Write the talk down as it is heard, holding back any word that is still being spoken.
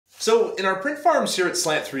So in our print farms here at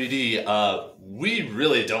Slant 3D, we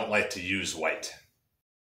really don't like to use white.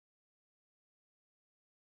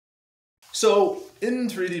 So in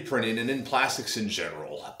 3D printing and in plastics in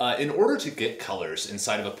general, in order to get colors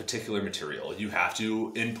inside of a particular material, you have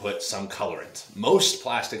to input some colorant. Most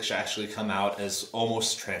plastics actually come out as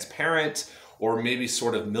almost transparent or maybe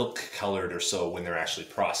sort of milk colored or so when they're actually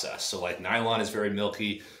processed. So like nylon is very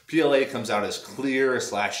milky, PLA comes out as clear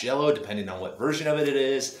 / yellow depending on what version of it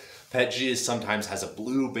is. PETG sometimes has a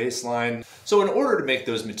blue baseline. So in order to make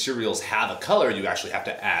those materials have a color, you actually have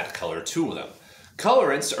to add color to them.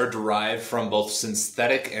 Colorants are derived from both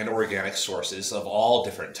synthetic and organic sources of all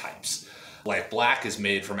different types. Like black is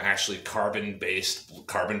made from actually carbon-based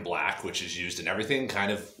carbon black, which is used in everything, kind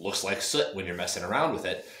of looks like soot when you're messing around with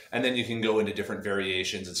it. And then you can go into different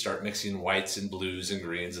variations and start mixing whites and blues and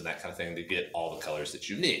greens and that kind of thing to get all the colors that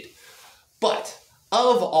you need. But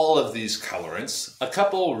of all of these colorants, a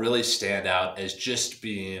couple really stand out as just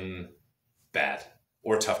being bad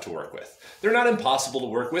or tough to work with. They're not impossible to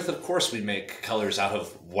work with. Of course, we make colors out of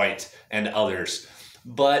white and others,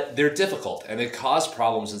 but they're difficult and they cause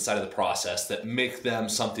problems inside of the process that make them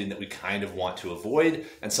something that we kind of want to avoid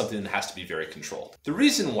and something that has to be very controlled. The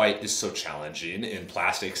reason white is so challenging in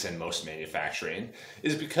plastics and most manufacturing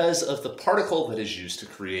is because of the particle that is used to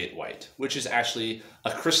create white, which is actually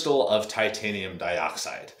a crystal of titanium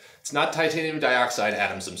dioxide. It's not titanium dioxide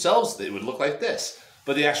atoms themselves, they would look like this,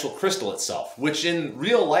 but the actual crystal itself, which in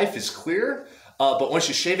real life is clear, but once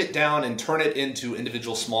you shave it down and turn it into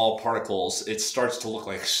individual small particles, it starts to look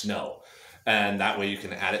like snow. And that way you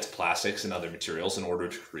can add it to plastics and other materials in order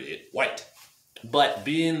to create white. But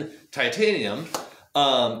being titanium,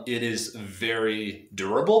 it is very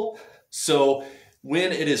durable. So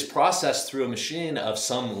when it is processed through a machine of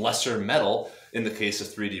some lesser metal, in the case of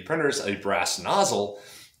 3D printers, a brass nozzle,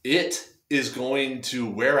 it is going to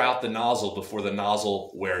wear out the nozzle before the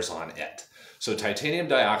nozzle wears on it. So titanium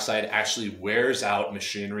dioxide actually wears out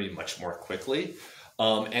machinery much more quickly.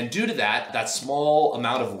 And due to that, that small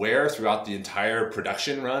amount of wear throughout the entire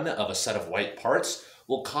production run of a set of white parts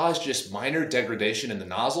will cause just minor degradation in the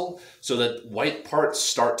nozzle so that white parts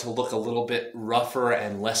start to look a little bit rougher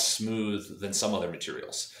and less smooth than some other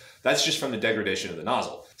materials. That's just from the degradation of the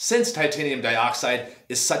nozzle. Since titanium dioxide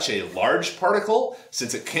is such a large particle,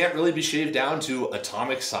 since it can't really be shaved down to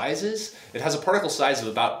atomic sizes, it has a particle size of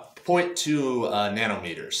about 0.2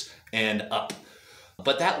 nanometers and up.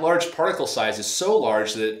 But that large particle size is so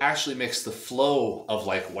large that it actually makes the flow of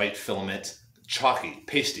like white filament chalky,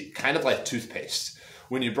 pasty, kind of like toothpaste.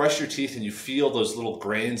 When you brush your teeth and you feel those little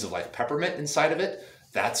grains of like peppermint inside of it,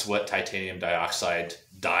 that's what titanium dioxide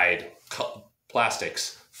dyed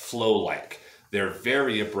plastics flow like. They're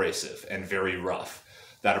very abrasive and very rough.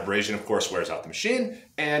 That abrasion, of course, wears out the machine,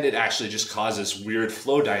 and it actually just causes weird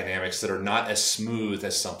flow dynamics that are not as smooth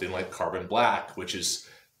as something like carbon black, which is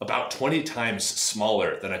about 20 times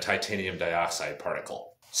smaller than a titanium dioxide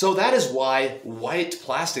particle. So that is why white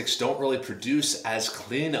plastics don't really produce as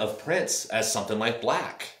clean of prints as something like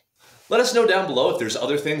black. Let us know down below if there's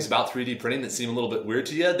other things about 3D printing that seem a little bit weird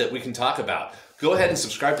to you that we can talk about. Go ahead and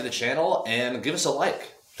subscribe to the channel and give us a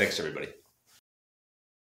like. Thanks, everybody.